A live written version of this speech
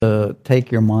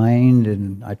take your mind,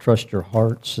 and I trust your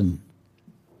hearts, and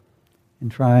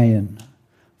try and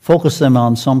focus them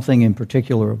on something in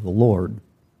particular of the Lord.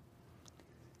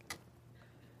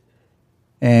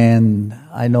 And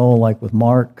I know, like with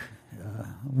Mark,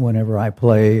 whenever I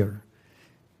play, or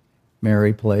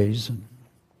Mary plays, and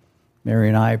Mary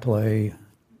and I play,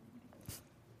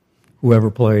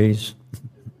 whoever plays,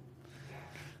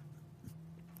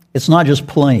 it's not just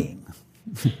playing.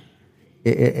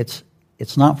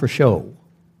 It's not for show.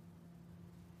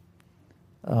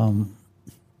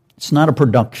 It's not a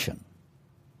production.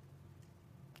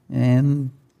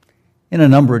 And in a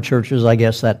number of churches, I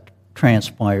guess that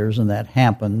transpires and that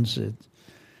happens.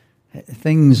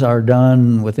 Things are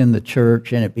done within the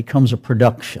church and it becomes a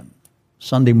production.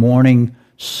 Sunday morning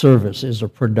service is a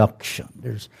production.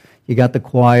 You got the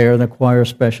choir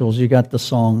specials, you got the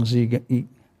songs,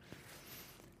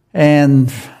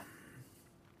 and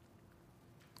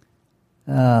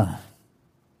I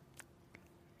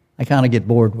kind of get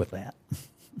bored with that.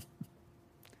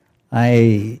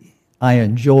 I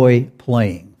enjoy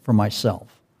playing for myself,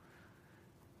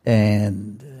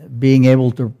 and being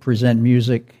able to present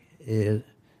music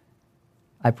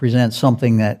I present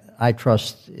something that I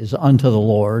trust is unto the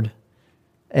Lord,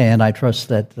 and I trust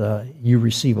that you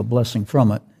receive a blessing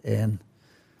from it, and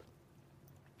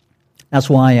that's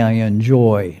why I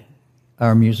enjoy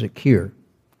our music here.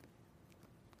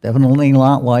 Definitely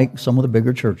not like some of the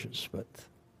bigger churches, but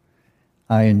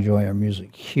I enjoy our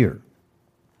music here.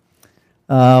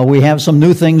 We have some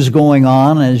new things going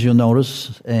on, as you'll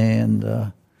notice,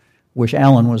 and wish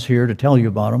Alan was here to tell you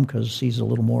about them, because he's a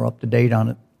little more up to date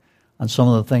on some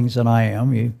of the things than I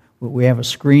am. We have a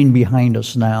screen behind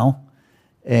us now,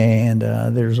 and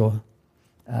there's a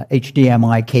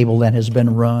HDMI cable that has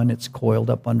been run. It's coiled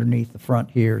up underneath the front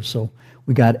here, so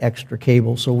we got extra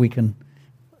cable so we can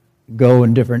go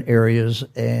in different areas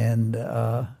and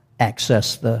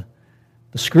access the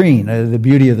screen. The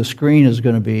beauty of the screen is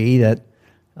going to be that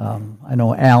I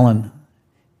know Alan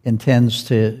intends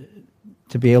to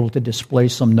be able to display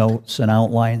some notes and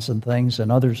outlines and things,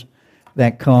 and others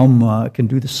that come can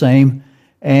do the same.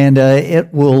 And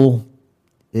it will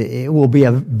be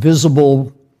a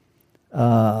visible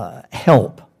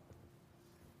help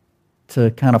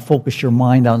to kind of focus your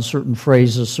mind on certain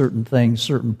phrases, certain things,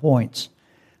 certain points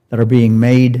that are being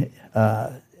made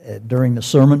during the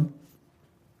sermon.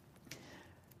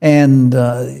 And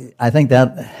I think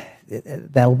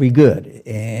that'll be good.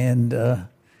 And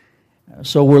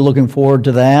so we're looking forward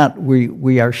to that.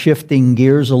 We are shifting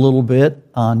gears a little bit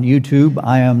on YouTube.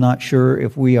 I am not sure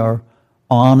if we are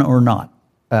on or not.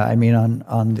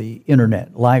 On the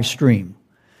internet, live stream.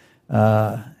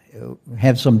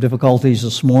 Had some difficulties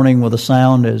this morning with the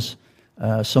sound, as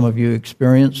some of you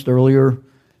experienced earlier.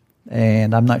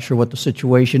 And I'm not sure what the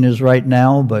situation is right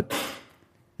now, but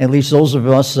at least those of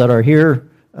us that are here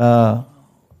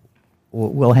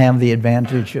will have the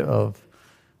advantage of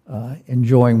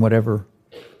enjoying whatever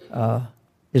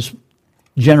is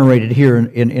generated here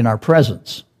in our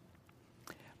presence.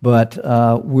 But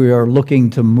we are looking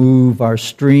to move our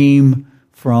stream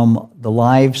from the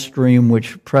live stream,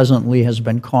 which presently has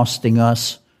been costing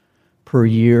us per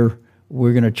year.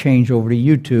 We're going to change over to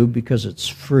YouTube because it's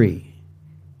free.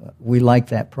 We like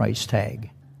that price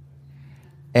tag.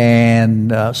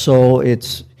 And so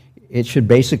it should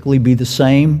basically be the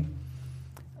same.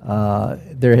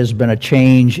 There has been a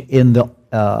change in the...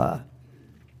 I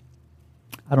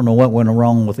don't know what went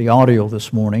wrong with the audio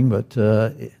this morning, but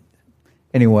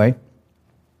anyway,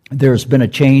 there's been a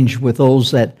change with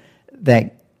those that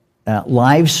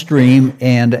live stream,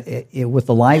 and with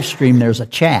the live stream, there's a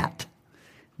chat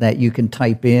that you can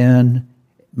type in.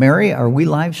 Mary, are we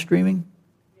live streaming?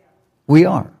 Yeah. We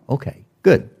are. Okay,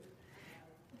 good.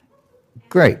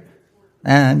 Great.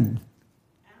 And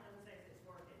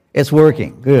it's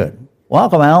working. Good.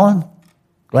 Welcome, Alan.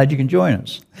 Glad you can join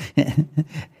us.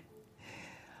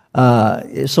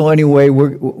 So anyway,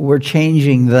 we're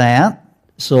changing that,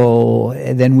 so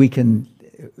then we can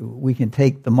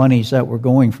take the monies that we're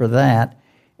going for that,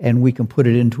 and we can put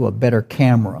it into a better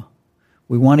camera.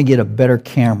 We want to get a better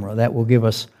camera that will give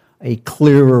us a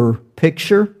clearer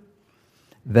picture,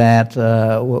 that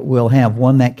we'll have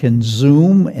one that can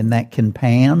zoom and that can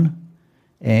pan,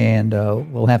 and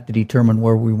we'll have to determine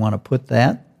where we want to put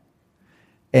that.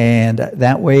 And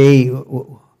that way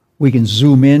we can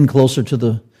zoom in closer to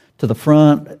the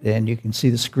front, and you can see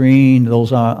the screen.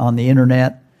 Those are on the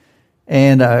internet.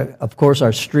 And of course,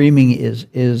 our streaming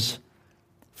is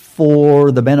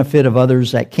for the benefit of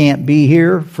others that can't be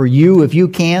here. For you, if you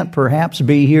can't perhaps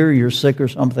be here, you're sick or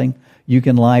something, you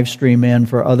can live stream in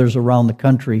for others around the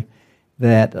country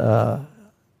that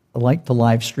like to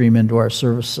live stream into our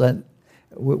service,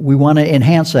 we want to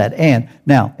enhance that. And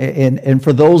now, and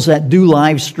for those that do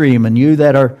live stream, and you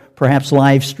that are perhaps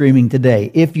live streaming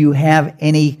today, if you have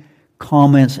any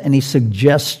comments, any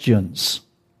suggestions,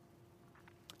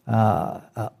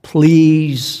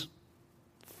 please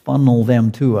funnel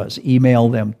them to us, email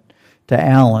them to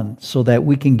Alan, so that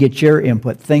we can get your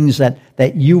input, things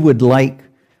that you would like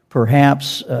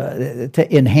perhaps to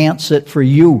enhance it for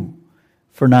you,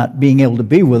 for not being able to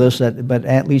be with us, but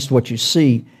at least what you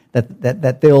see,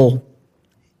 that they'll,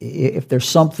 if there's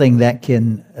something that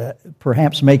can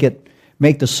perhaps make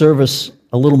the service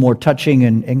a little more touching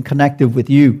and connective with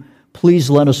you, please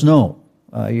let us know.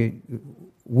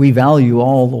 We value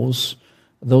all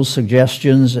those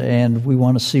suggestions, and we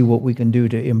want to see what we can do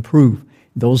to improve.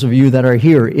 Those of you that are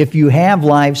here, if you have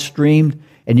live streamed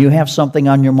and you have something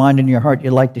on your mind and your heart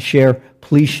you'd like to share,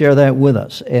 please share that with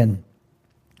us. And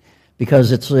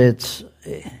because it's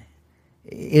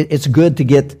good to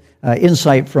get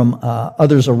insight from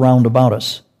others around about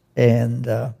us.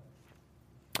 And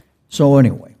so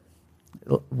anyway,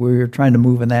 we're trying to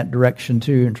move in that direction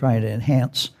too, and trying to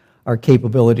enhance our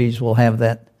capabilities. We'll have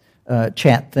that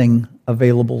chat thing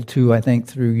available too, I think,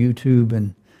 through YouTube.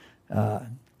 And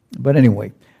but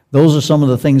anyway, those are some of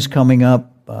the things coming up.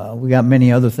 We got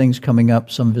many other things coming up,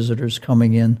 some visitors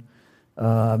coming in,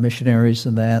 missionaries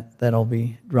and that'll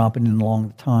be dropping in along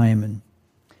the time, and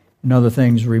other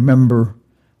things. Remember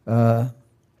the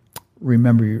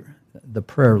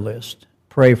prayer list.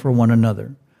 Pray for one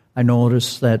another. I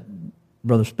noticed that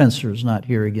Brother Spencer is not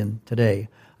here again today.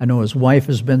 I know his wife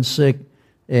has been sick,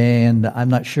 and I'm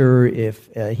not sure if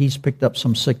he's picked up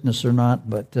some sickness or not,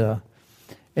 but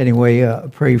anyway,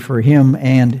 pray for him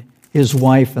and his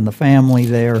wife and the family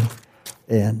there.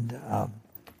 And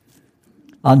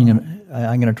I'm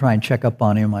gonna try and check up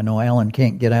on him. I know Alan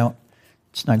can't get out.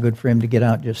 It's not good for him to get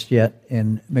out just yet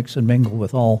and mix and mingle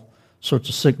with all sorts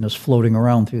of sickness floating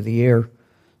around through the air.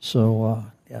 So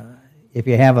if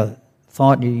you have a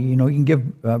thought, you can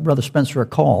give Brother Spencer a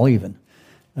call even.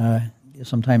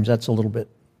 Sometimes that's a little bit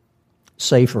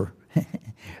safer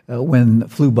when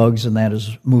flu bugs and that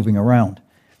is moving around.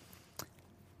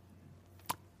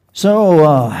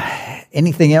 So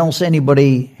anything else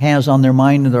anybody has on their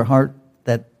mind and their heart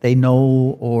that they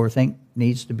know or think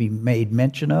needs to be made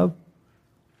mention of?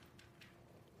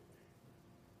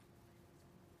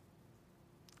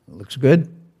 Looks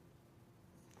good.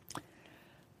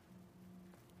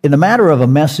 In the matter of a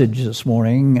message this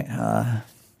morning, I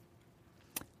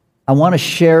want to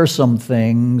share some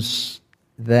things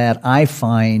that I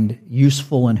find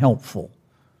useful and helpful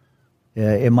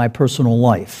in my personal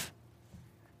life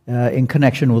in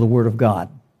connection with the Word of God.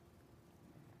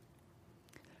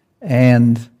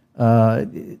 And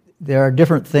there are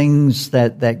different things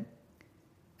that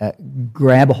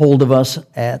grab hold of us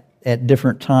at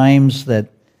different times that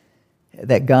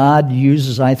God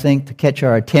uses, I think, to catch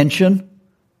our attention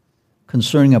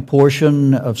concerning a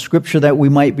portion of Scripture that we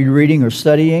might be reading or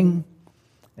studying.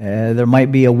 There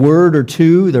might be a word or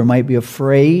two, there might be a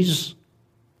phrase,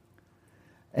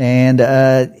 and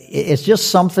it's just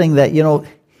something that,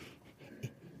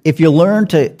 if you learn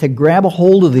to grab a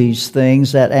hold of these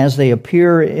things that as they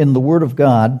appear in the Word of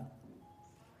God,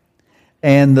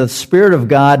 and the Spirit of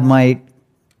God might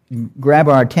grab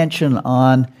our attention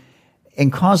on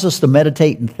and cause us to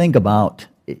meditate and think about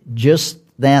just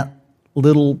that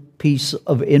little piece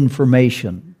of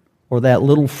information or that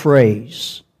little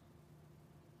phrase,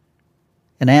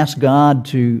 and ask God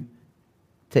to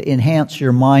enhance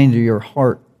your mind or your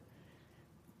heart,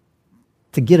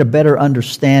 to get a better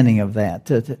understanding of that,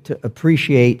 to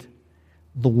appreciate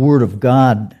the Word of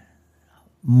God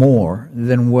more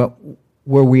than where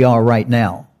we are right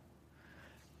now.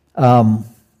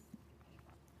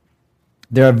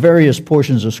 There are various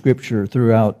portions of Scripture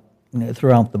throughout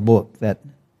the book that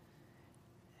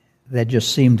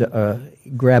just seem to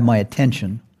grab my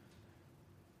attention,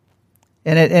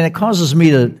 and it causes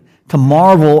me to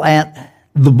marvel at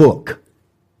the book.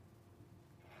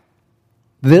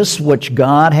 This which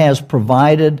God has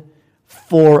provided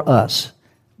for us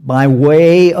by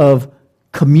way of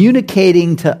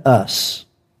communicating to us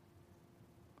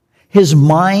His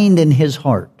mind and His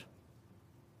heart.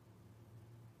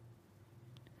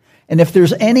 And if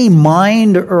there's any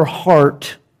mind or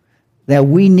heart that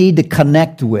we need to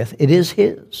connect with, it is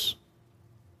His.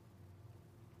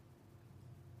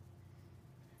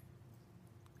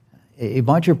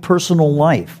 About your personal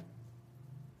life.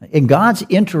 And God's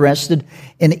interested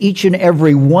in each and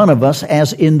every one of us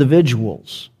as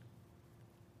individuals.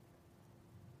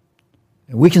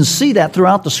 We can see that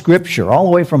throughout the Scripture, all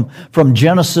the way from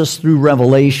Genesis through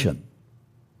Revelation.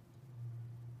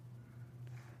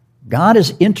 God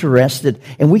is interested,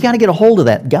 and we got to get a hold of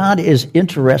that. God is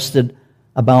interested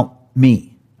about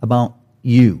me, about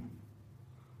you.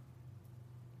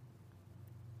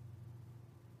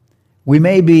 We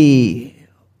may be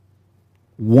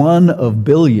one of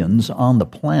billions on the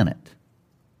planet.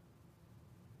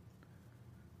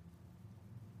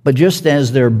 But just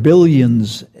as there are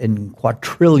billions and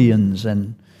quadrillions,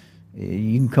 and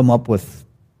you can come up with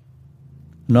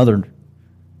another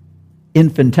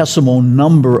infinitesimal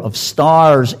number of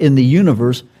stars in the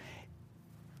universe,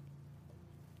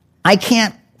 I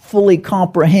can't fully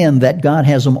comprehend that God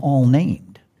has them all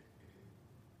named.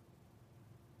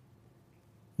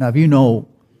 Now, if you know,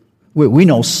 we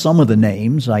know some of the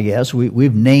names, I guess.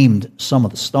 We've named some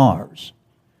of the stars.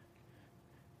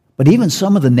 But even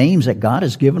some of the names that God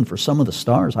has given for some of the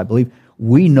stars, I believe,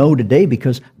 we know today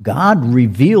because God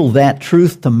revealed that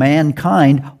truth to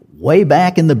mankind way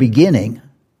back in the beginning.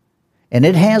 And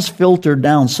it has filtered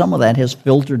down, some of that has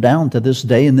filtered down to this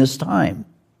day and this time.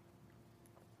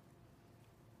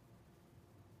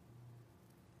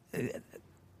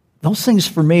 Those things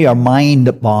for me are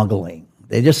mind-boggling.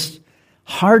 They're just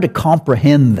hard to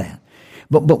comprehend that.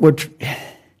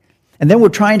 And then we're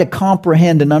trying to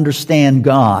comprehend and understand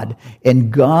God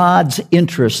and God's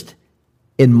interest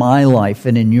in my life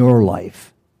and in your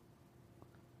life.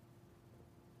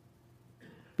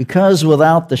 Because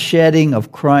without the shedding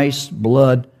of Christ's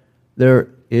blood, there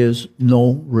is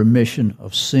no remission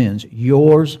of sins,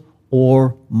 yours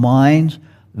or mine,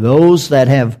 those that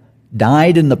have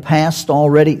died in the past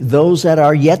already, those that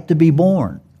are yet to be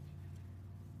born.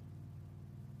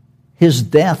 His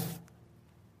death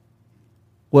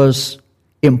was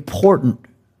important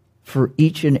for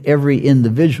each and every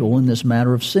individual in this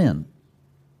matter of sin.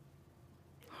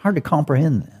 Hard to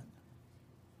comprehend that.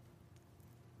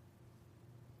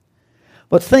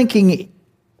 But thinking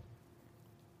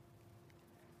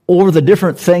over the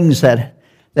different things that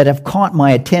have caught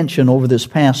my attention over this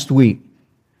past week,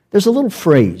 there's a little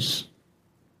phrase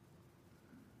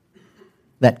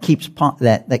that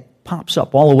pops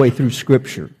up all the way through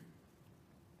Scripture.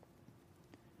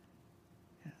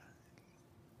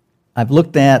 I've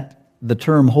looked at the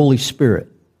term Holy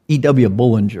Spirit. E.W.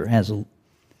 Bullinger has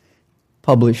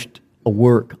published a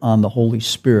work on the Holy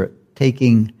Spirit,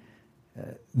 taking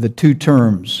the two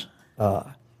terms,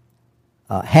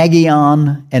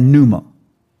 hagion and pneuma,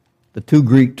 the two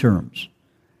Greek terms,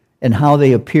 and how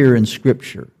they appear in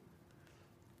Scripture.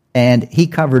 And he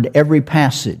covered every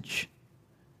passage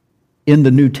in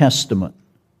the New Testament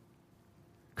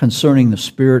concerning the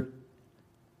Spirit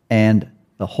and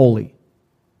the Holy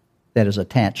that is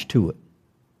attached to it.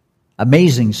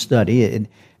 Amazing study,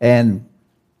 and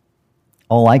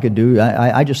all I could do,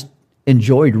 I just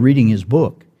enjoyed reading his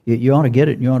book. You ought to get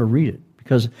it and you ought to read it,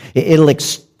 because it'll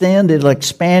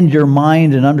expand your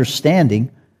mind and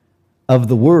understanding of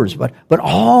the words. But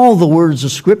all the words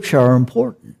of Scripture are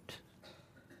important.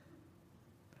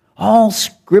 All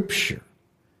Scripture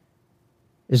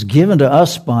is given to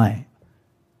us by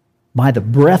the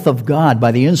breath of God,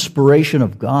 by the inspiration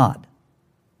of God.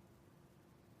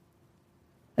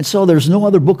 And so there's no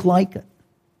other book like it.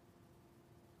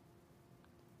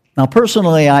 Now,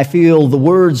 personally, I feel the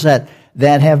words that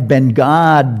have been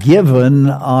God-given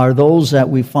are those that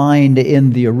we find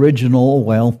in the original,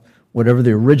 well, whatever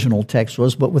the original text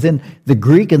was, but within the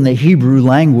Greek and the Hebrew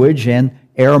language and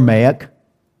Aramaic.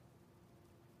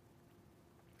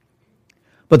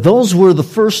 But those were the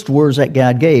first words that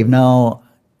God gave. Now,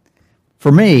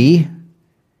 for me,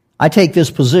 I take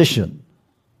this position.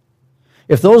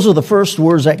 If those are the first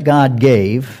words that God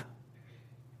gave,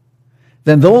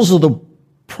 then those are the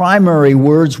primary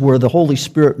words where the Holy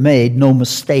Spirit made no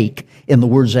mistake in the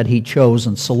words that He chose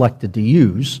and selected to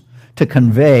use to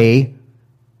convey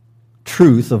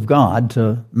truth of God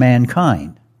to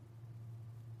mankind.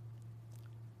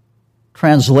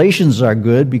 Translations are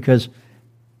good because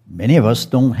many of us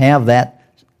don't have that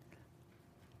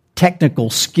technical,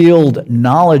 skilled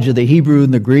knowledge of the Hebrew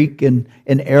and the Greek and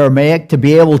Aramaic to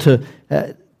be able to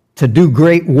do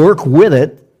great work with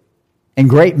it. And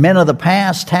great men of the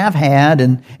past have had,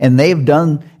 and they've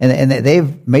done, and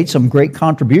they've made some great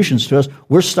contributions to us.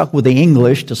 We're stuck with the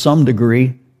English to some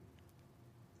degree.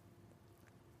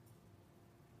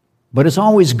 But it's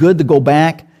always good to go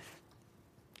back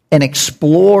and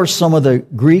explore some of the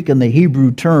Greek and the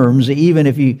Hebrew terms. Even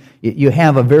if you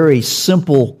have a very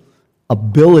simple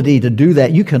ability to do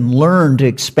that, you can learn to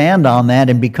expand on that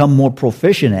and become more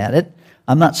proficient at it.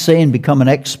 I'm not saying become an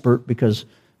expert, because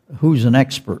who's an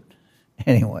expert?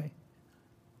 Anyway,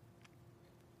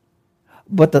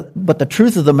 but the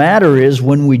truth of the matter is,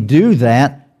 when we do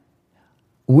that,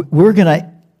 we're going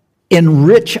to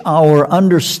enrich our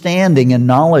understanding and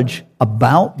knowledge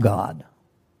about God.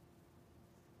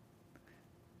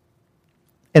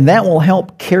 And that will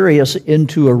help carry us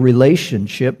into a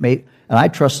relationship, and I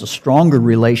trust a stronger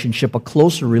relationship, a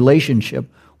closer relationship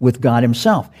with God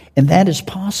Himself. And that is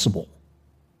possible.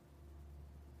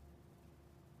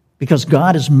 Because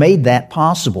God has made that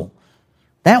possible.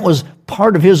 That was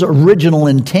part of His original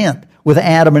intent with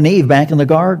Adam and Eve back in the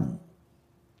garden.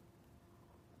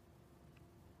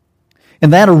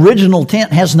 And that original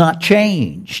intent has not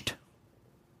changed.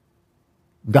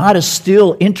 God is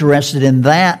still interested in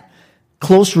that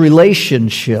close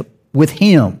relationship with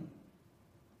Him.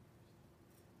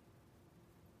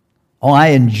 Oh,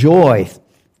 I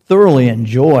thoroughly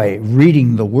enjoy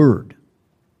reading the Word.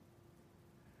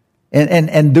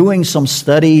 And doing some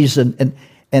studies and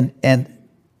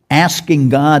asking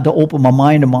God to open my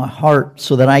mind and my heart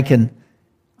so that I can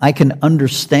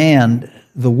understand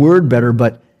the Word better,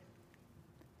 but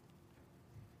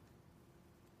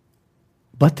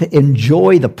to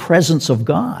enjoy the presence of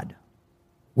God.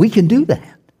 We can do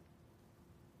that.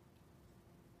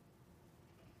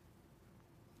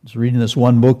 I was reading this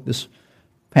one book this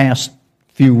past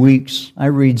few weeks. I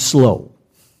read slow.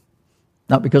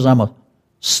 Not because I'm a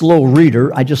slow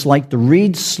reader. I just like to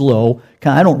read slow.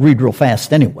 I don't read real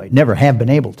fast anyway. Never have been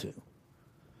able to.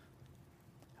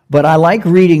 But I like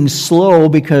reading slow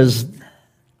because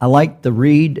I like to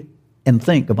read and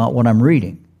think about what I'm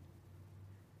reading.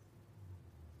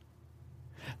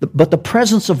 But the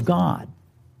presence of God,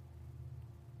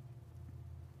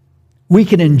 we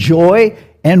can enjoy,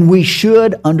 and we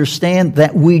should understand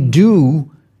that we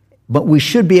do, but we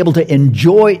should be able to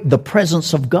enjoy the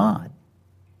presence of God.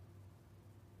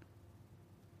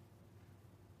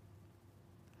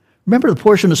 Remember the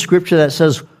portion of Scripture that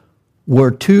says, where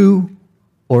 2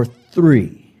 or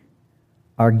 3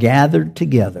 are gathered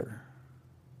together.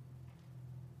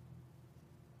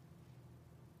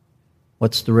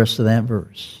 What's the rest of that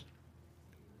verse?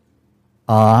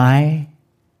 I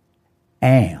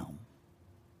am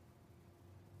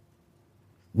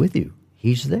with you.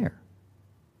 He's there.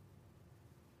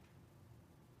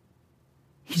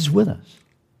 He's with us.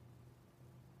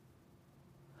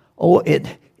 Oh, in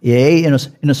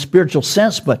a spiritual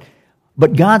sense, but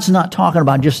God's not talking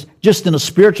about just in a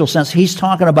spiritual sense. He's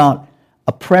talking about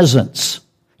a presence.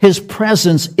 His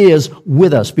presence is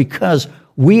with us because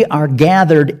we are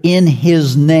gathered in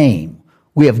His name.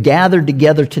 We have gathered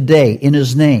together today in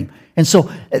His name. And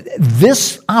so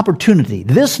this opportunity,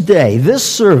 this day, this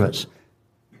service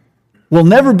will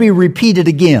never be repeated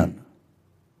again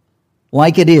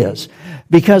like it is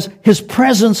because His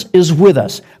presence is with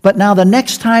us. But now the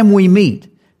next time we meet,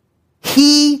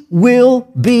 He will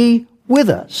be with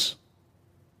us.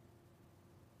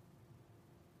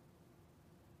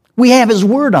 We have His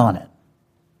word on it.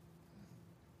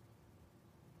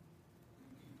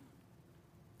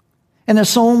 And there's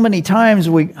so many times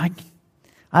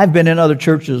I've been in other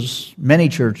churches, many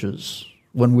churches,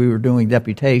 when we were doing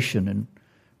deputation and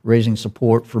raising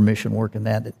support for mission work and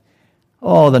that.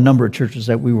 The number of churches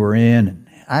that we were in. And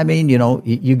I mean,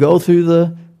 you go through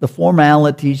the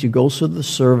formalities, you go through the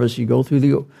service, you go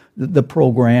through the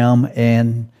program,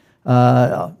 and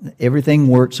everything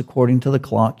works according to the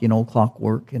clock,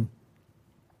 clockwork. And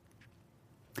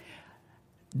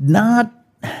not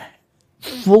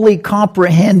fully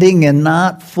comprehending and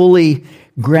not fully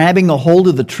grabbing a hold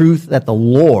of the truth that the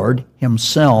Lord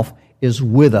Himself is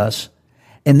with us.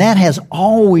 And that has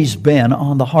always been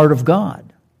on the heart of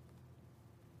God.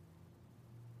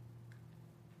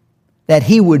 That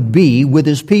He would be with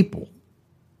His people.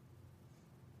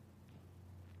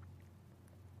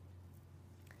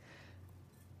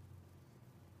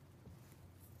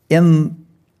 In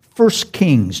 1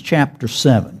 Kings chapter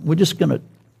 7, we're just going to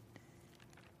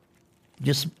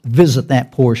visit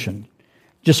that portion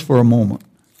just for a moment.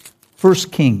 1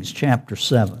 Kings chapter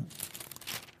 7.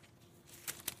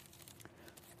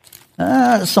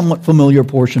 A somewhat familiar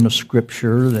portion of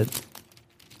Scripture that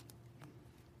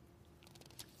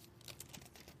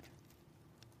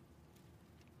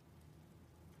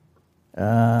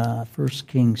First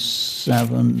Kings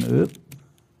 7.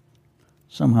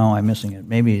 Somehow I'm missing it.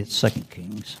 Maybe it's 2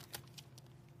 Kings.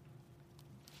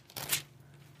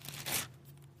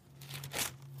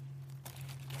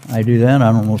 I do that.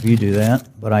 I don't know if you do that,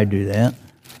 but I do that.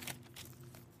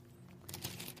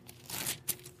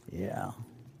 Yeah.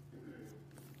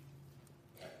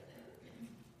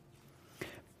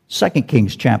 2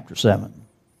 Kings chapter 7.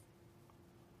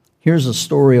 Here's a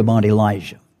story about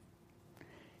Elijah.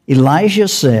 Elijah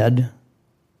said,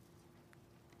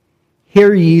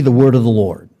 "Hear ye the word of the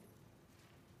Lord.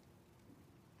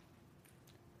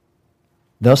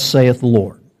 Thus saith the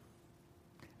Lord.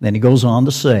 Then he goes on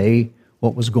to say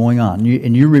what was going on.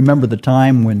 And you remember the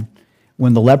time when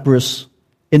the leprous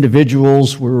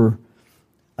individuals were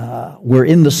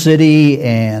in the city,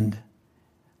 and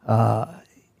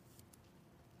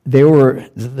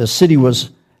the city was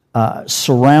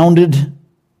surrounded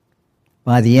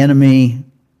by the enemy,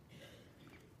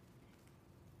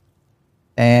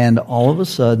 and all of a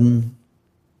sudden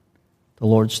the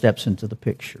Lord steps into the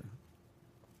picture.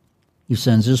 He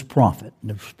sends his prophet,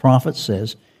 and the prophet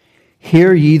says,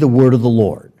 "Hear ye the word of the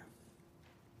Lord.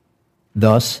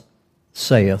 Thus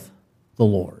saith the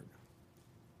Lord."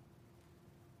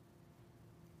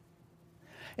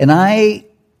 And I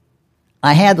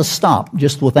had to stop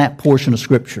just with that portion of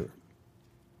Scripture,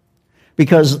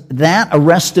 because that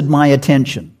arrested my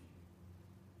attention.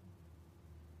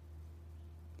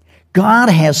 God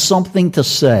has something to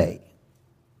say.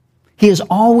 He is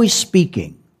always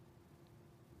speaking.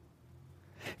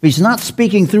 If He's not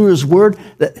speaking through His Word,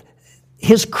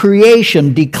 His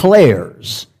creation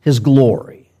declares His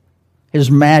glory,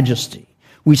 His majesty.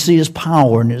 We see His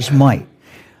power and His might.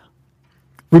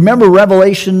 Remember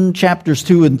Revelation chapters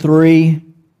 2 and 3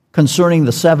 concerning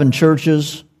the 7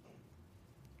 churches,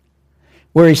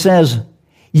 where He says,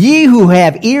 "Ye who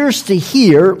have ears to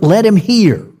hear, let him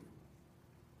hear."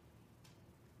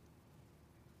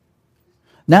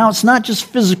 Now, it's not just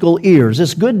physical ears.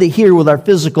 It's good to hear with our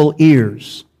physical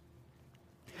ears.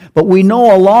 But we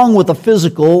know along with the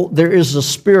physical, there is a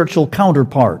spiritual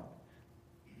counterpart.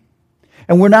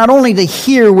 And we're not only to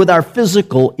hear with our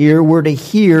physical ear, we're to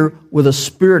hear with a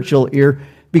spiritual ear,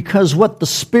 because what the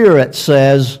Spirit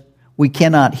says, we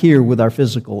cannot hear with our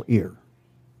physical ear.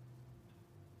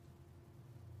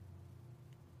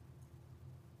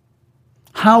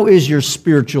 How is your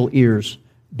spiritual ears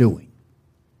doing?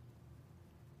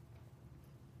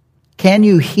 Can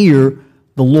you hear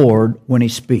the Lord when He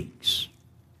speaks?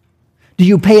 Do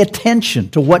you pay attention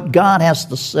to what God has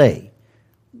to say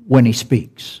when He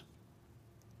speaks?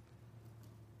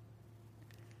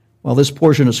 Well, this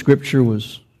portion of Scripture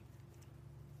was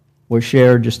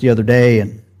shared just the other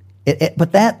day,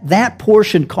 but that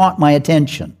portion caught my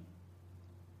attention.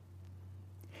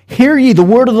 Hear ye the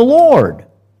word of the Lord.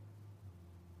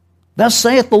 Thus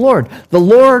saith the Lord. The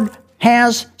Lord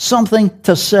has something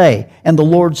to say, and the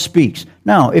Lord speaks.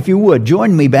 Now, if you would,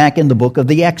 join me back in the book of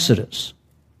the Exodus.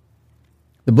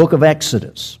 The book of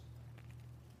Exodus.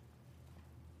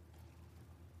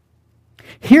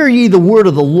 Hear ye the word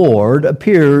of the Lord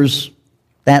appears,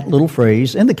 that little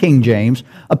phrase, in the King James,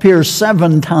 appears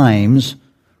 7 times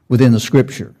within the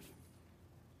Scripture.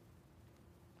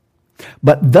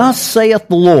 But thus saith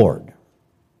the Lord.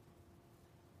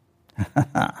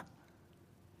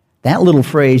 That little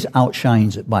phrase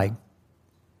outshines it by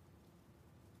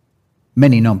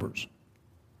many numbers.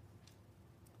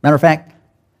 Matter of fact,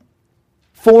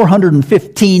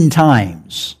 415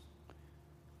 times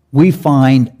we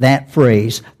find that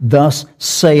phrase, "Thus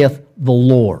saith the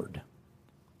Lord,"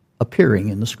 appearing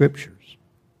in the Scriptures.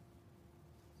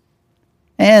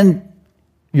 And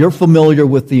you're familiar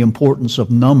with the importance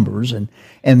of numbers and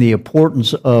the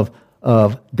importance of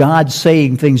God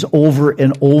saying things over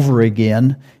and over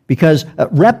again, because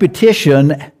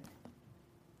repetition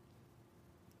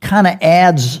kind of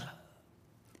adds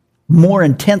more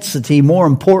intensity, more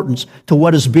importance to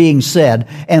what is being said.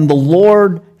 And the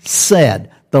Lord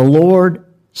said, the Lord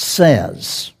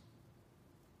says.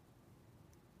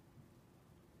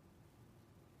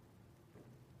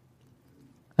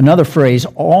 Another phrase,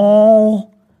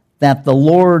 all that the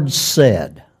Lord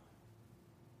said,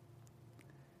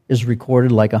 is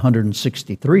recorded like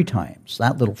 163 times.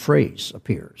 That little phrase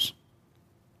appears.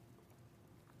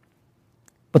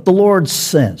 But the Lord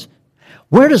says,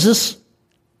 where does this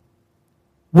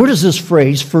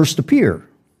phrase first appear?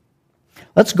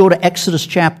 Let's go to Exodus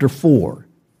chapter 4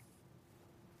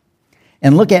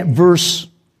 and look at verse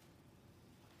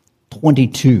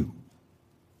 22.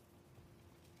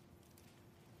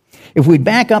 If we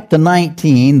back up to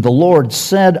 19, the Lord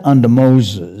said unto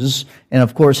Moses, and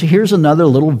of course, here's another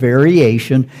little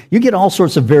variation. You get all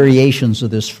sorts of variations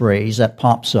of this phrase that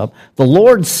pops up. The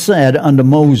Lord said unto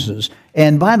Moses,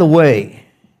 and by the way,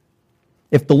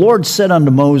 if the Lord said unto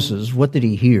Moses, what did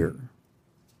he hear?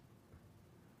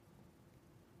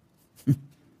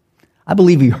 I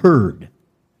believe he heard.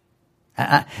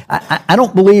 I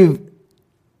don't believe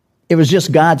it was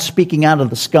just God speaking out of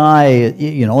the sky.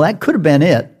 You know, that could have been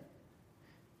it.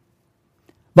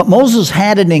 But Moses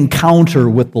had an encounter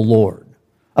with the Lord,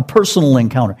 a personal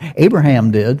encounter.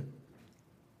 Abraham did.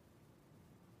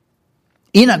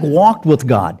 Enoch walked with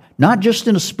God, not just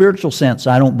in a spiritual sense,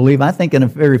 I don't believe. I think in a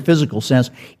very physical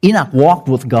sense. Enoch walked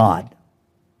with God.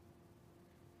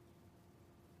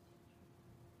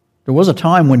 There was a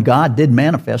time when God did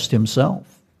manifest himself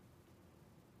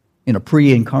in a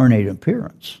pre-incarnate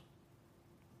appearance.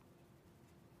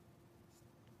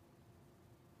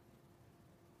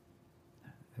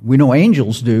 We know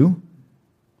angels do.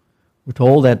 We're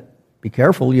told that, be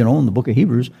careful, in the book of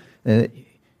Hebrews, that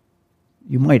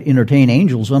you might entertain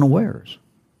angels unawares.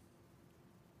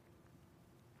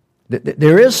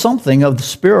 There is something of the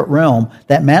spirit realm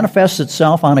that manifests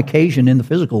itself on occasion in the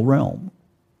physical realm.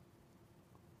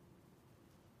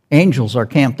 Angels are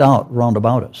camped out round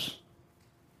about us.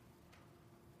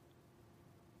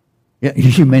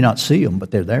 You may not see them, but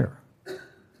they're there.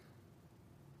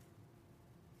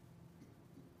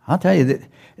 I'll tell you,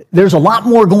 there's a lot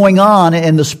more going on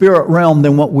in the spirit realm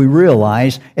than what we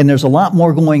realize, and there's a lot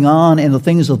more going on in the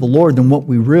things of the Lord than what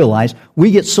we realize.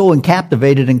 We get so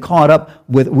captivated and caught up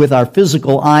with our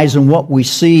physical eyes and what we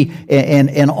see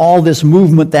and all this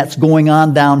movement that's going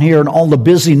on down here and all the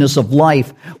busyness of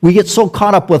life. We get so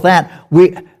caught up with that,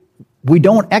 we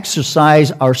don't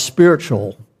exercise our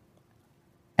spiritual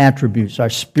attributes, our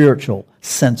spiritual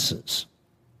senses.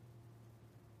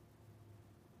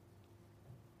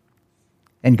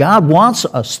 And God wants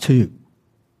us to.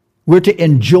 We're to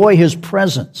enjoy His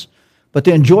presence. But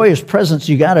to enjoy His presence,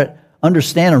 you got to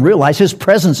understand and realize His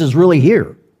presence is really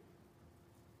here.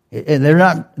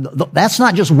 That's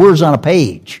not just words on a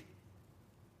page.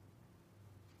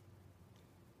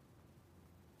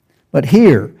 But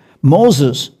here,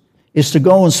 Moses is to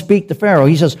go and speak to Pharaoh.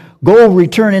 He says, "Go,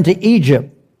 return into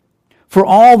Egypt. For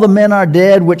all the men are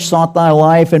dead which sought thy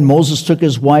life." And Moses took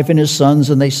his wife and his sons,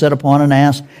 and they set upon an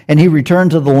ass, and he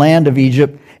returned to the land of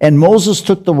Egypt. And Moses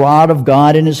took the rod of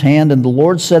God in his hand, and the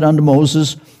Lord said unto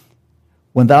Moses,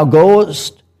 "When thou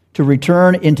goest to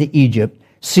return into Egypt,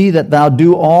 see that thou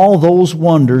do all those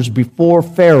wonders before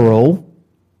Pharaoh,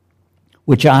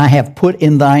 which I have put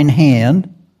in thine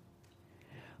hand.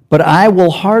 But I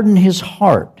will harden his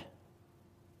heart,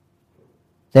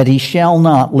 that he shall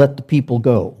not let the people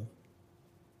go.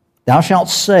 Thou shalt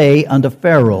say unto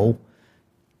Pharaoh,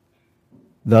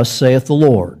 Thus saith the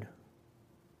Lord."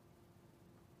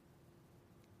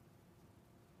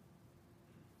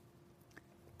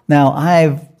 Now,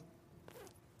 I've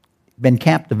been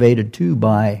captivated too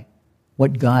by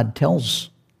what God tells.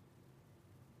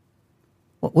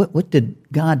 What did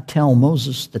God tell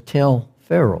Moses to tell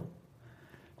Pharaoh?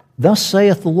 "Thus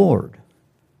saith the Lord."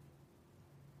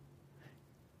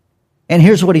 And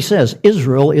here's what he says: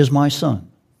 "Israel is my son."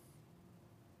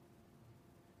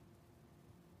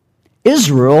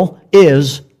 Israel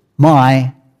is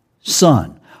my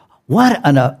son. What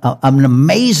an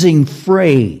amazing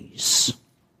phrase.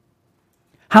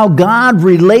 How God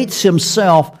relates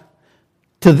himself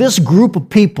to this group of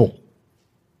people.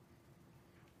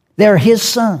 They're his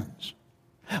sons.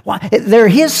 Why? They're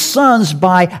his sons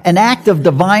by an act of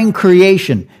divine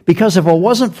creation. Because if it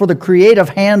wasn't for the creative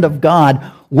hand of God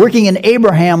working in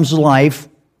Abraham's life,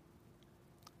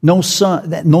 no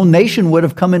nation would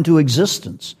have come into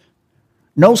existence.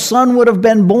 No son would have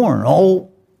been born. Oh,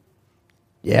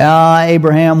 yeah,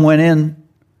 Abraham went in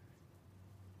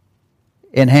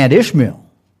and had Ishmael.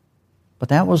 But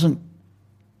that wasn't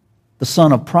the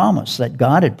son of promise that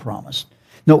God had promised.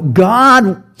 No,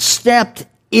 God stepped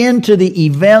into the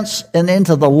events and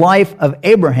into the life of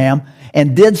Abraham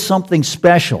and did something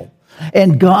special.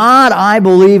 And God, I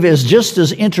believe, is just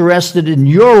as interested in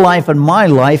your life and my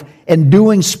life and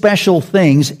doing special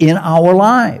things in our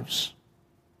lives.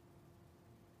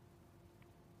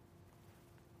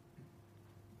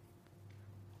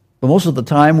 But most of the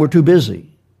time, we're too busy.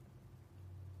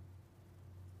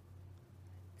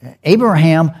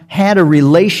 Abraham had a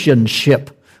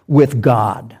relationship with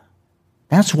God.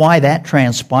 That's why that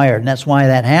transpired, and that's why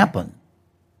that happened.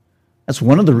 That's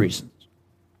one of the reasons.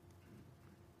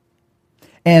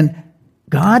 And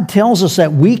God tells us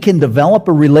that we can develop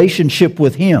a relationship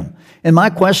with Him. And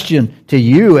my question to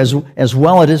you, as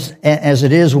well as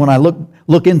it is when I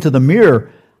look into the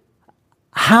mirror,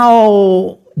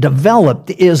 how developed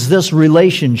is this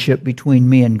relationship between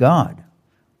me and God?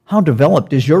 How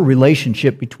developed is your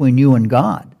relationship between you and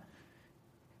God?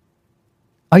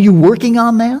 Are you working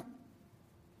on that?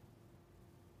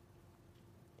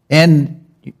 And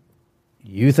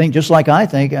you think just like I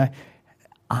think,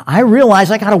 I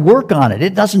realize I got to work on it.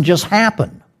 It doesn't just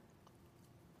happen.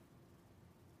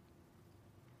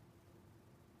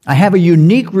 I have a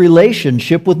unique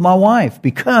relationship with my wife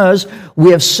because we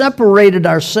have separated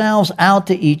ourselves out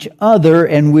to each other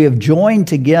and we have joined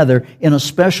together in a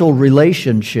special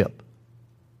relationship.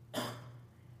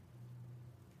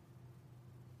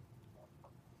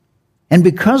 And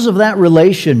because of that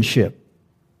relationship,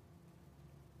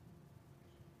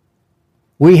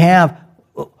 we have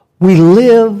We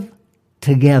live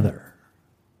together.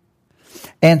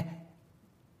 And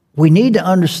we need to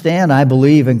understand, I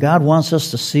believe, and God wants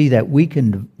us to see that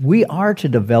we are to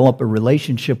develop a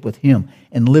relationship with Him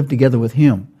and live together with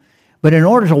Him. But in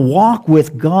order to walk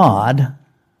with God,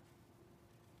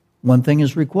 one thing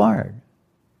is required.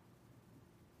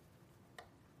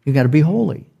 You've got to be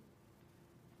holy.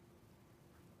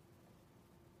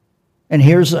 And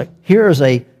here is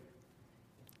a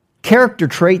character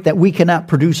trait that we cannot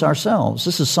produce ourselves.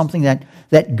 This is something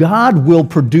that God will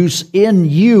produce in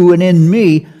you and in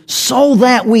me so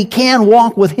that we can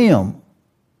walk with Him.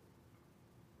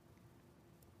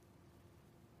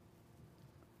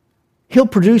 He'll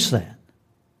produce that.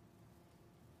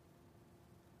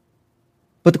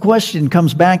 But the question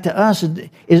comes back to us, do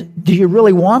you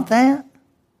really want that?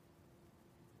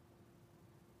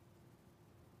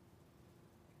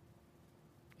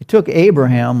 It took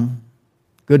Abraham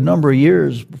a good number of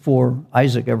years before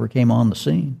Isaac ever came on the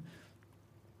scene.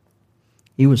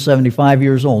 He was 75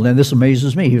 years old. And this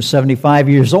amazes me. He was 75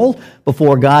 years old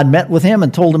before God met with him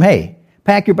and told him, hey,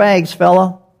 pack your bags,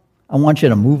 fella. I want you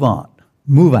to move on.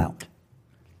 Move out.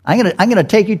 I'm going to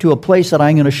take you to a place that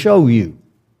I'm going to show you.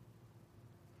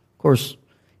 Of course,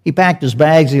 he packed his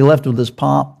bags. He left with his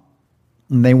pop.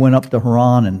 And they went up to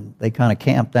Haran and they kind of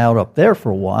camped out up there for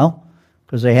a while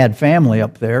because they had family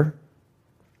up there.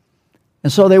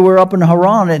 And so they were up in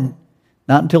Haran, and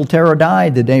not until Terah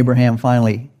died did Abraham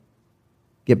finally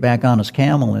get back on his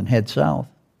camel and head south.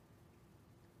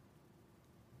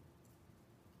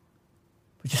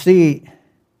 But you see,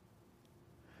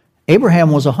 Abraham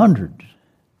was 100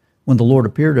 when the Lord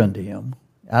appeared unto him.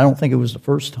 I don't think it was the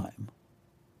first time.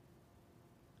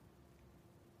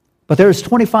 But there's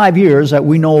 25 years that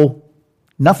we know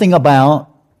nothing about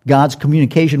God's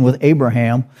communication with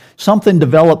Abraham. Something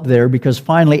developed there because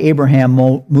finally Abraham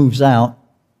moves out.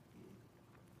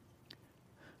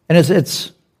 And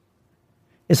it's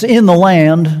in the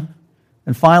land,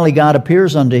 and finally God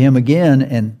appears unto him again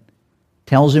and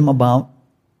tells him about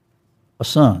a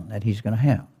son that he's going to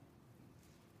have.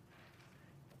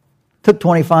 Took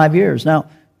 25 years. Now,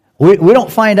 we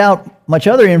don't find out much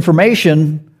other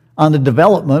information on the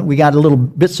development. We got a little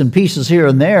bits and pieces here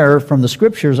and there from the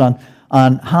scriptures on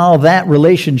how that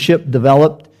relationship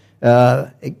developed.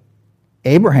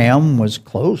 Abraham was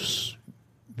close,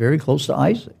 very close to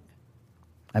Isaac.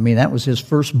 I mean, that was his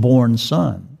firstborn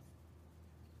son.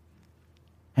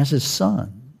 As his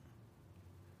son.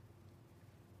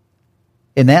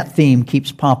 And that theme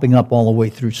keeps popping up all the way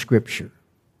through Scripture.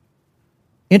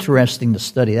 Interesting to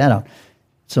study that out.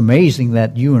 It's amazing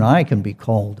that you and I can be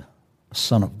called a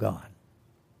son of God.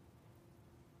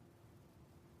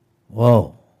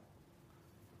 Whoa.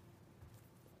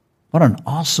 What an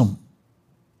awesome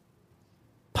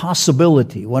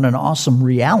possibility. What an awesome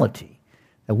reality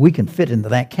that we can fit into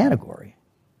that category.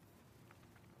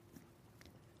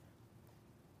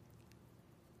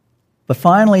 But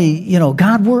finally,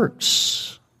 God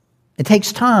works. It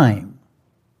takes time.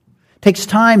 It takes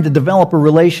time to develop a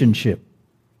relationship.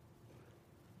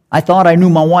 I thought I knew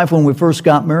my wife when we first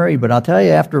got married, but I'll tell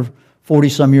you, after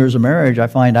 40-some years of marriage, I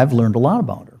find I've learned a lot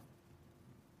about her.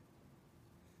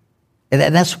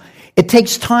 And it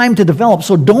takes time to develop,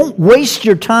 so don't waste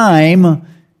your time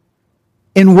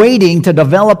in waiting to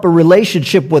develop a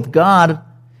relationship with God,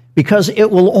 because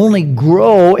it will only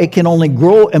grow, it can only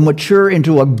grow and mature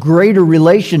into a greater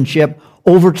relationship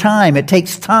over time. It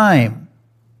takes time.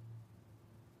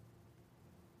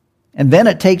 And then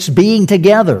it takes being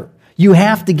together. You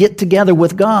have to get together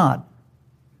with God.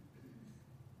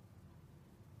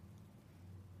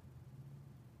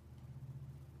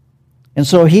 And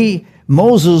so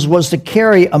Moses was to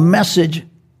carry a message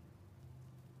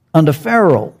unto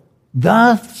Pharaoh.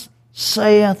 Thus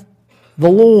saith the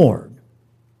Lord.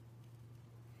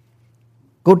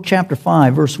 Go to chapter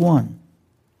 5, verse 1.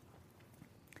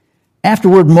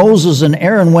 Afterward, Moses and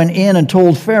Aaron went in and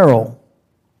told Pharaoh,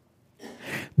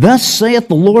 Thus saith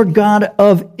the Lord God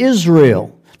of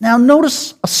Israel. Now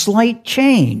notice a slight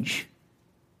change.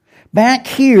 Back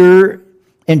here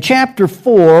in chapter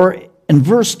 4 and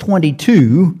verse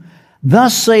 22,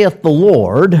 Thus saith the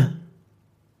Lord,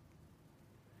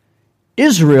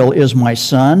 Israel is my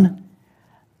son.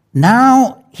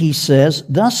 Now he says,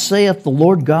 Thus saith the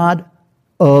Lord God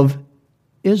of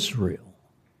Israel.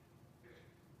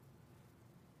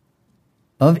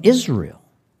 Of Israel.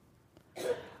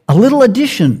 A little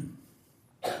addition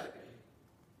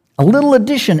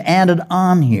added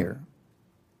on here.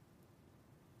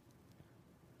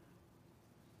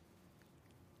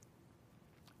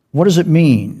 What does it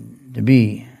mean to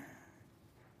be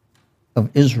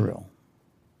of Israel?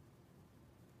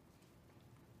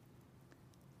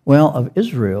 Well, of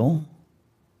Israel,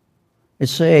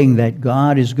 it's saying that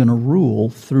God is going to rule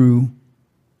through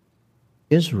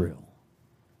Israel.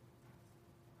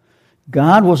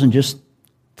 God wasn't just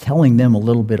telling them a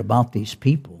little bit about these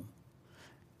people.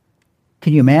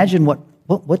 Can you imagine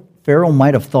what Pharaoh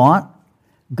might have thought?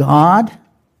 God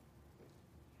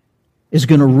is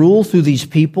going to rule through these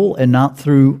people and not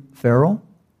through Pharaoh?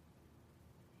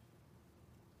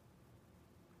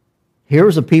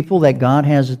 Here's a people that God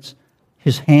has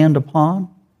his hand upon.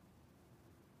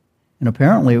 And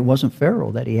apparently it wasn't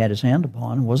Pharaoh that he had his hand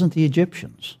upon. It wasn't the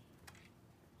Egyptians.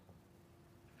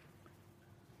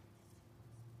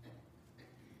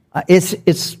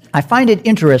 I find it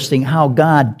interesting how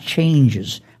God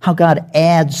changes, how God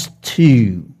adds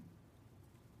to.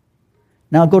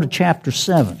 Now go to chapter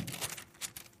 7.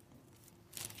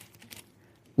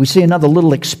 We see another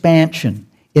little expansion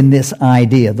in this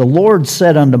idea. The Lord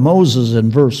said unto Moses in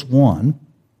verse 1,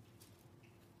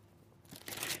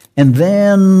 and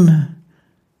then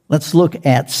let's look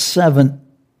at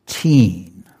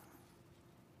 17.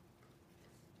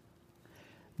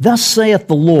 Thus saith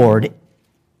the Lord,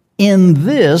 in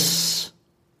this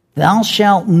thou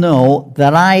shalt know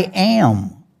that I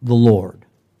am the Lord.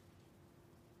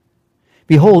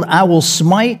 Behold, I will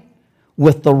smite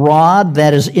with the rod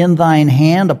that is in thine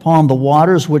hand upon the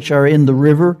waters which are in the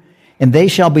river, and they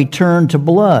shall be turned to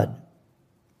blood,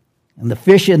 and the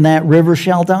fish in that river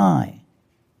shall die.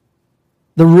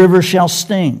 The river shall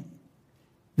stink.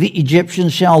 The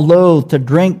Egyptians shall loathe to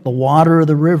drink the water of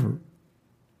the river.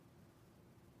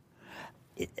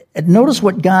 Notice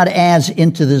what God adds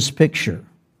into this picture.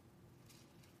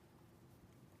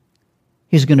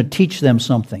 He's going to teach them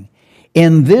something.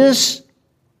 In this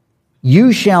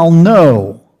you shall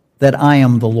know that I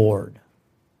am the Lord.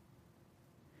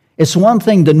 It's one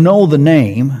thing to know the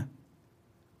name,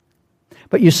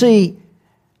 but you see,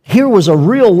 here was a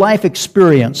real life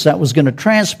experience that was going to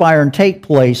transpire and take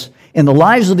place in the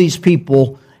lives of these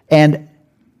people, and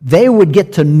they would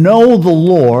get to know the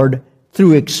Lord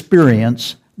through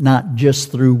experience, not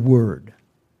just through word.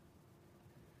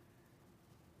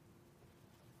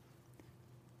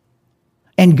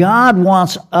 And God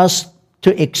wants us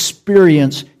to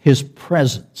experience His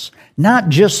presence, not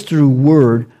just through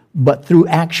word, but through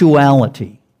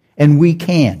actuality. And we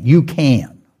can. You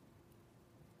can.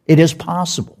 It is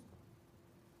possible.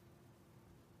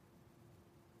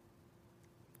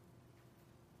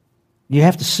 You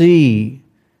have to see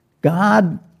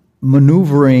God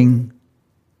maneuvering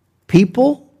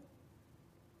people,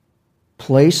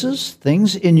 places,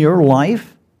 things in your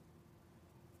life.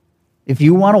 If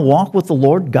you want to walk with the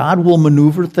Lord, God will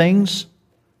maneuver things,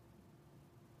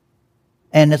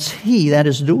 and it's He that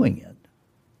is doing it.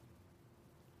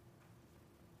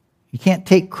 You can't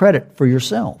take credit for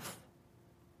yourself.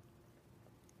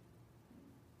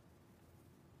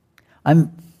 I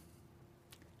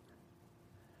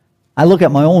look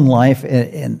at my own life,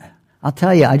 and I'll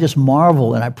tell you, I just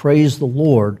marvel and I praise the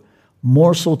Lord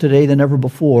more so today than ever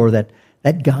before that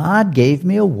God gave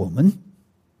me a woman.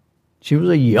 She was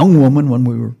a young woman when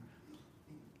we were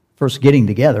first getting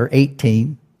together,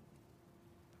 18.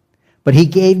 But He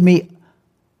gave me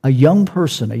a young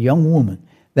person, a young woman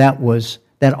that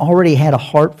already had a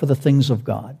heart for the things of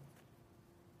God.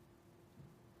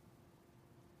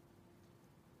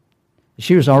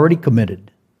 She was already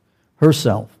committed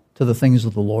herself to the things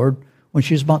of the Lord when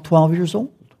she was about 12 years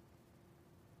old.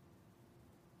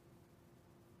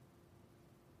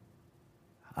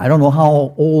 I don't know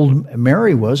how old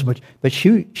Mary was, but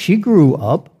she grew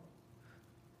up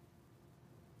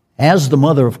as the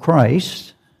mother of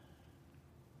Christ.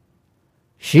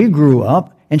 She grew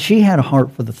up and she had a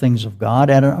heart for the things of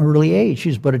God at an early age. She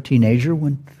was but a teenager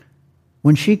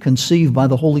when she conceived by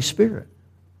the Holy Spirit.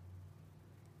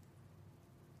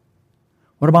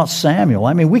 What about Samuel?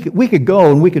 I mean, we could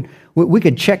go and we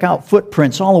could check out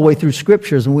footprints all the way through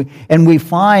Scriptures, and we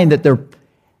find that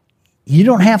you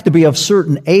don't have to be of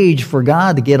certain age for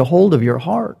God to get a hold of your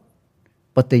heart,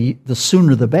 but the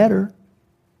sooner the better.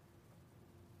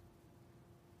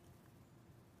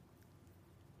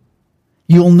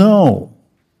 You'll know.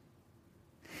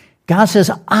 God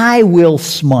says, I will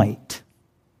smite.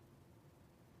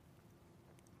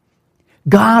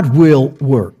 God will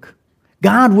work.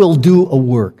 God will do a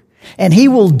work. And He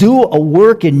will do a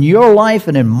work in your life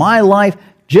and in my life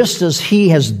just as He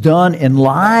has done in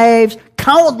lives,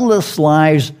 countless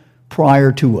lives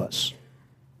prior to us.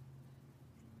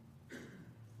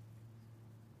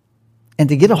 And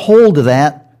to get a hold of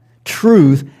that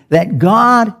truth, that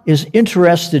God is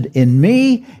interested in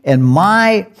me and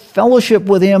my fellowship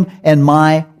with Him and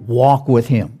my walk with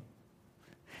Him.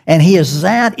 And He is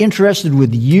that interested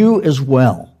with you as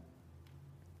well.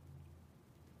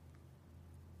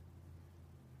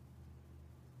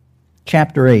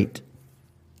 chapter 8,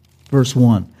 verse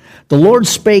 1. The Lord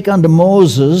spake unto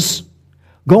Moses,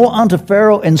 Go unto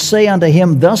Pharaoh and say unto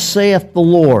him, Thus saith the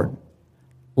Lord,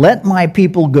 Let my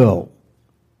people go.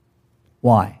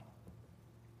 Why?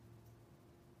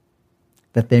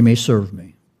 That they may serve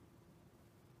me.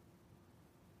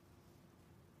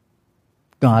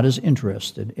 God is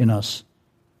interested in us,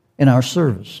 in our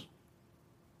service.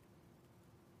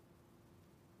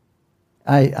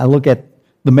 I look at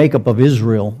the makeup of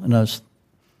Israel, and I was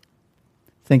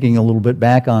thinking a little bit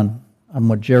back on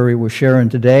what Jerry was sharing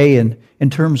today in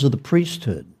terms of the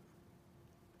priesthood.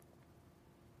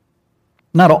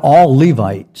 Not all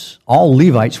Levites. All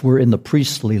Levites were in the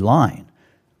priestly line,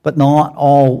 but not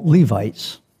all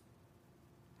Levites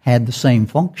had the same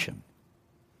function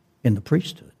in the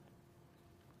priesthood.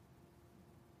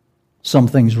 Some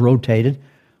things rotated,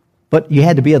 but you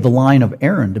had to be of the line of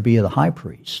Aaron to be the high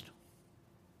priest.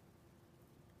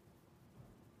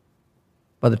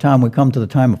 By the time we come to the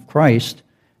time of Christ,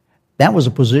 that was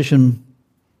a position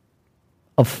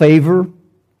of favor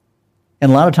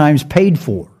and a lot of times paid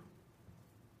for.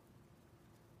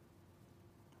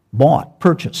 Bought,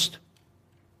 purchased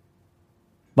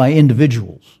by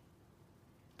individuals.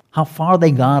 How far they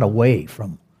got away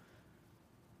from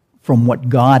what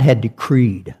God had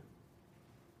decreed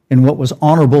and what was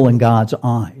honorable in God's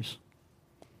eyes.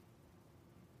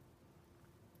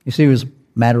 You see, it was a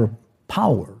matter of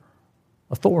power,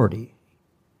 authority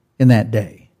in that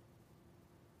day.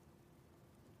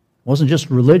 It wasn't just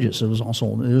religious, there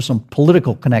was some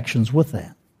political connections with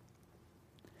that.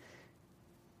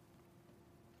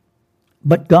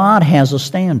 But God has a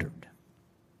standard.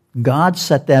 God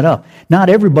set that up. Not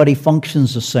everybody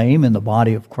functions the same in the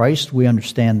body of Christ. We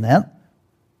understand that.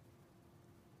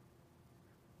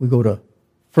 We go to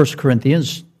 1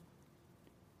 Corinthians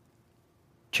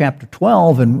chapter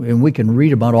 12, and we can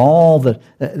read about all the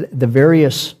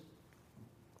various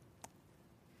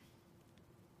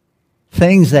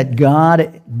things that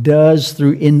God does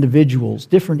through individuals,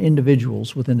 different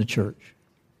individuals within the church.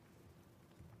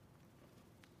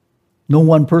 No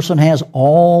one person has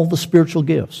all the spiritual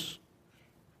gifts.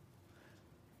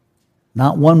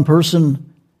 Not one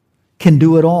person can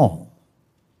do it all.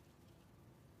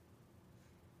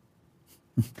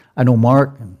 I know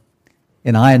Mark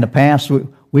and I in the past,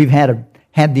 we've had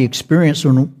the experience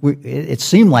when it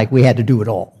seemed like we had to do it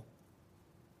all.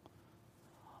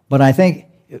 But I think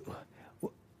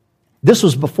this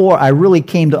was before I really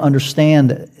came to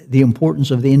understand the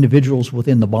importance of the individuals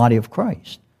within the body of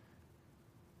Christ.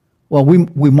 Well,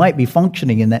 we might be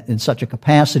functioning in such a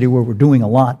capacity where we're doing a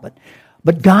lot,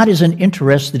 but God isn't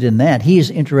interested in that. He is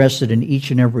interested in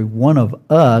each and every one of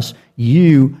us,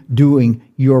 you doing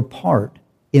your part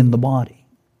in the body,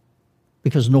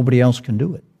 because nobody else can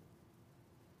do it.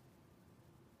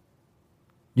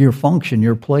 Your function,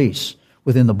 your place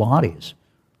within the bodies,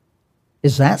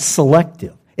 is that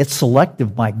selective? It's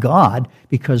selective by God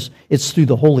because it's through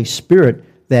the Holy Spirit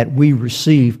that we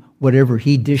receive whatever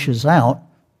He dishes out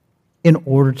in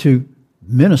order to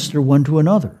minister one to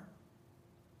another.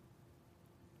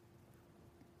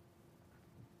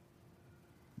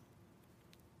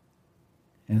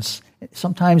 And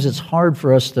sometimes it's hard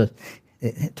for us to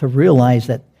realize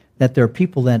that there are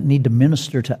people that need to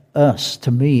minister to us,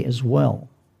 to me as well.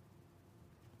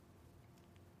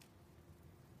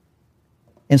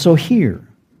 And so here,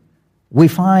 we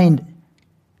find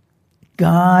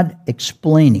God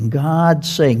explaining, God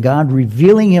saying, God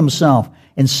revealing Himself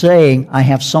and saying, I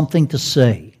have something to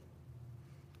say.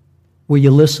 Will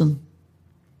you listen?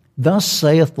 Thus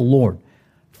saith the Lord.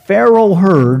 Pharaoh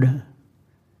heard,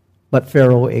 but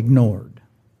Pharaoh ignored.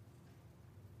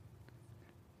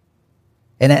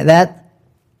 And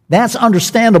that's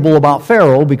understandable about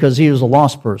Pharaoh because he was a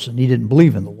lost person. He didn't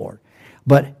believe in the Lord.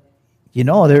 But, you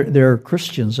know, there are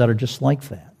Christians that are just like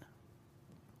that.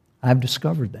 I've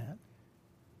discovered that.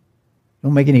 It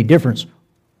don't make any difference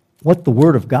what the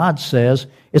Word of God says.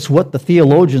 It's what the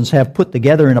theologians have put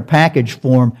together in a package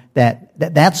form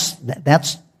that's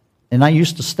and I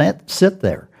used to sit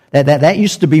there. That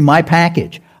used to be my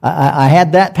package. I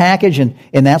had that package, and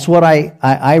that's what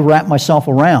I wrap myself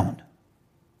around.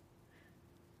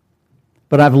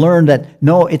 But I've learned that,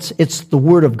 no, it's the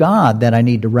Word of God that I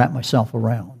need to wrap myself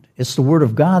around. It's the Word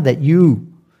of God that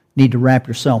you need to wrap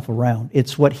yourself around.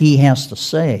 It's what He has to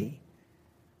say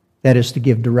that is to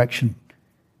give direction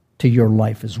to your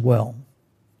life as well.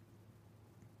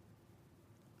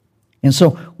 And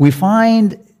so we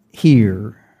find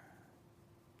here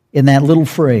in that little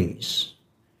phrase,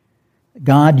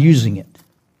 God using it,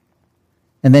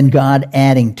 and then God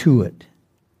adding to it.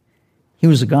 He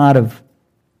was a God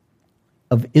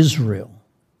of Israel.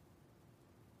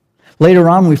 Later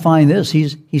on we find this.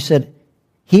 He said,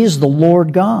 He is the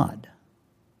Lord God.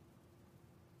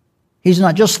 He's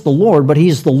not just the Lord, but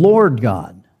He's the Lord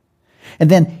God. And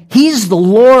then He's the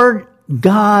Lord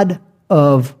God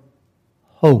of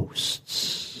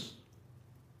hosts.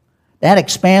 That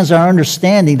expands our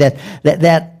understanding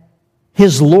that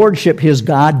His lordship, His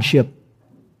godship,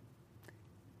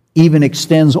 even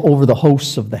extends over the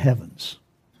hosts of the heavens.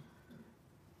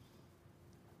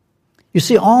 You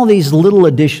see, all these little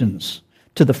additions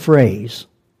to the phrase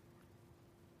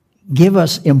give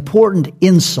us important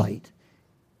insight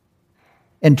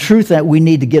and truth that we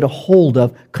need to get a hold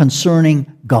of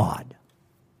concerning God.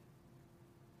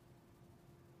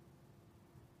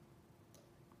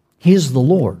 He is the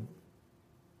Lord.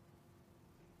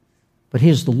 But He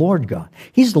is the Lord God.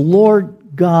 He's the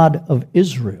Lord God of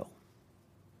Israel.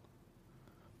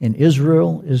 And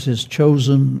Israel is His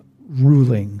chosen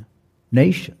ruling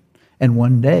nation. And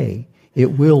one day it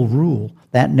will rule.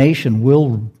 That nation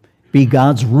will be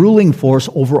God's ruling force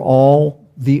over all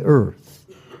the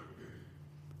earth.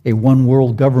 A one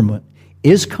world government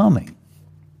is coming.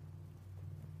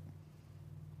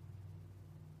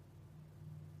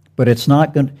 But it's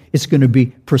going to be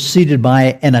preceded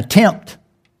by an attempt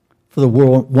for the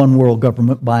one world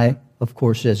government by, of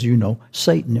course, as you know,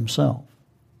 Satan himself.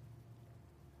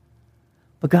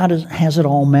 But God has it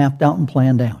all mapped out and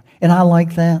planned out. And I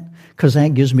like that because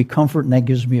that gives me comfort and that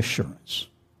gives me assurance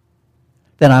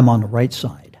that I'm on the right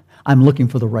side. I'm looking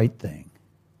for the right thing.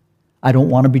 I don't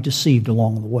want to be deceived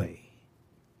along the way.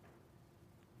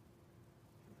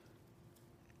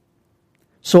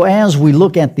 So as we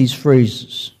look at these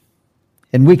phrases,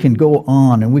 and we can go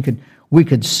on and we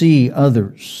could see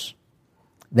others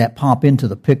that pop into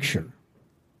the picture.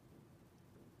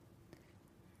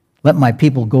 Let my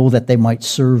people go that they might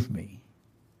serve me.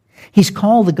 He's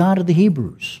called the God of the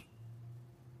Hebrews.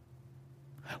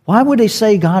 Why would they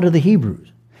say God of the Hebrews?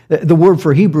 The word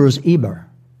for Hebrew is Eber.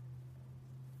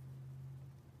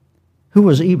 Who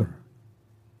was Eber?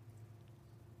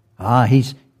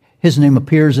 His name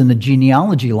appears in the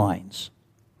genealogy lines.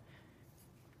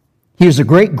 He was a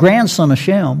great-grandson of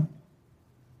Shem.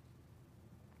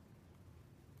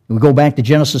 We go back to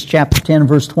Genesis chapter 10,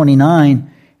 verse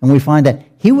 29, and we find that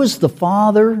he was the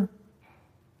father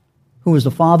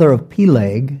of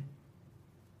Peleg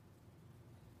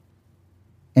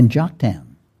and Joktan.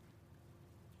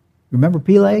 Remember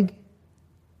Peleg?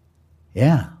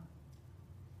 Yeah.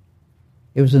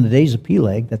 It was in the days of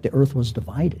Peleg that the earth was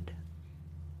divided.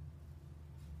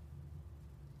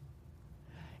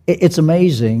 It's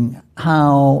amazing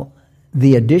how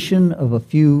the addition of a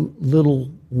few little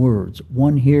words,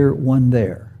 one here, one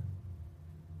there,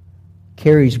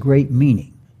 carries great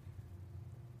meaning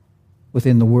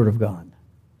within the Word of God.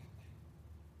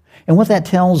 And what that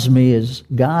tells me is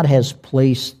God has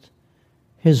placed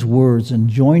His words and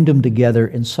joined them together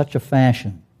in such a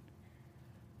fashion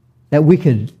that we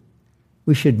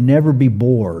should never be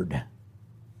bored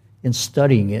in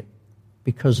studying it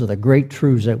because of the great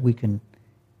truths that we can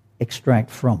extract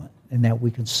from it and that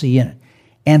we can see in it.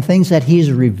 And things that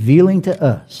He's revealing to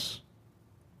us.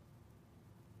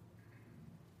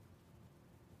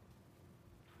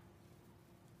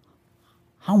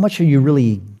 How much are you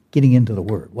really getting into the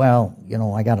Word? Well,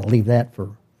 I got to leave that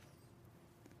for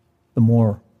the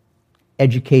more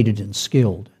educated and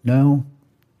skilled. No.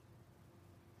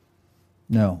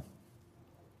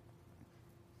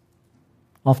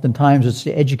 Oftentimes it's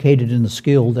the educated and the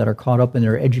skilled that are caught up in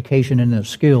their education and their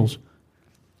skills,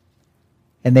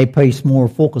 and they place more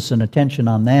focus and attention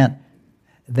on that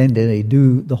than they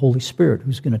do the Holy Spirit,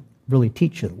 who's going to really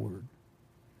teach you the Word.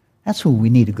 That's who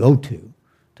we need to go to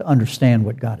understand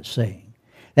what God is saying.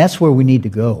 That's where we need to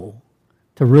go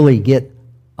to really get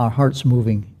our hearts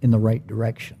moving in the right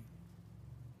direction.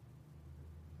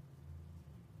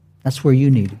 That's where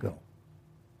you need to go.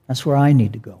 That's where I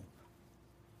need to go.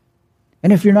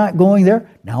 And if you're not going there,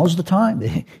 now's the time.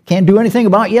 Can't do anything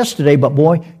about yesterday, but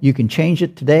boy, you can change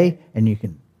it today and you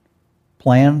can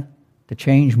plan to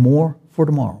change more for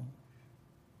tomorrow.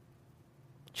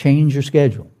 Change your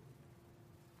schedule.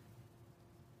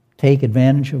 Take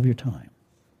advantage of your time.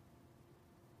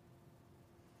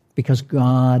 Because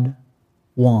God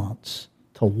wants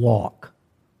to walk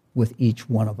with each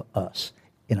one of us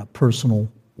in a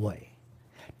personal way.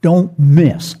 Don't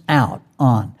miss out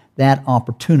on that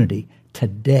opportunity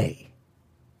today.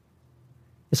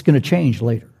 It's going to change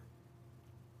later.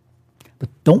 But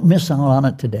don't miss out on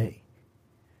it today.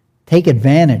 Take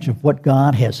advantage of what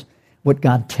God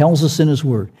tells us in His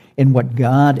Word, and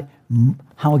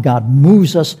how God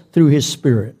moves us through His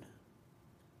Spirit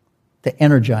to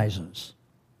energize us.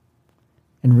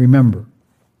 And remember,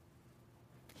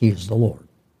 He is the Lord.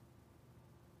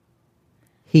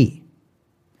 He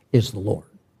is the Lord.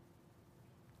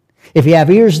 If you have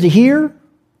ears to hear,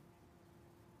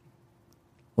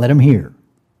 let him hear.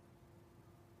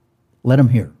 Let him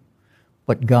hear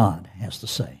what God has to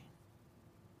say.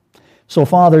 So,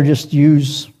 Father, just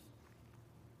use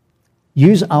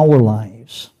our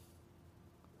lives.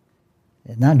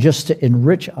 And not just to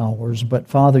enrich ours, but,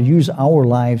 Father, use our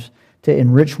lives to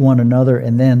enrich one another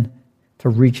and then to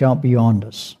reach out beyond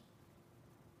us.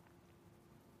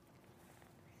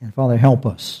 And, Father, help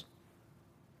us.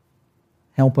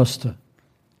 Help us to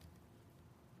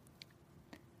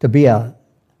be a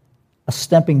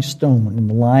stepping stone in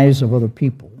the lives of other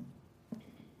people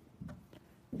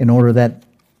in order that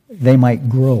they might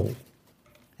grow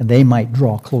and they might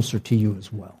draw closer to you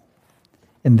as well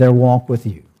in their walk with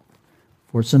you.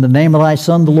 For it's in the name of thy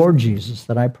Son, the Lord Jesus,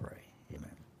 that I pray.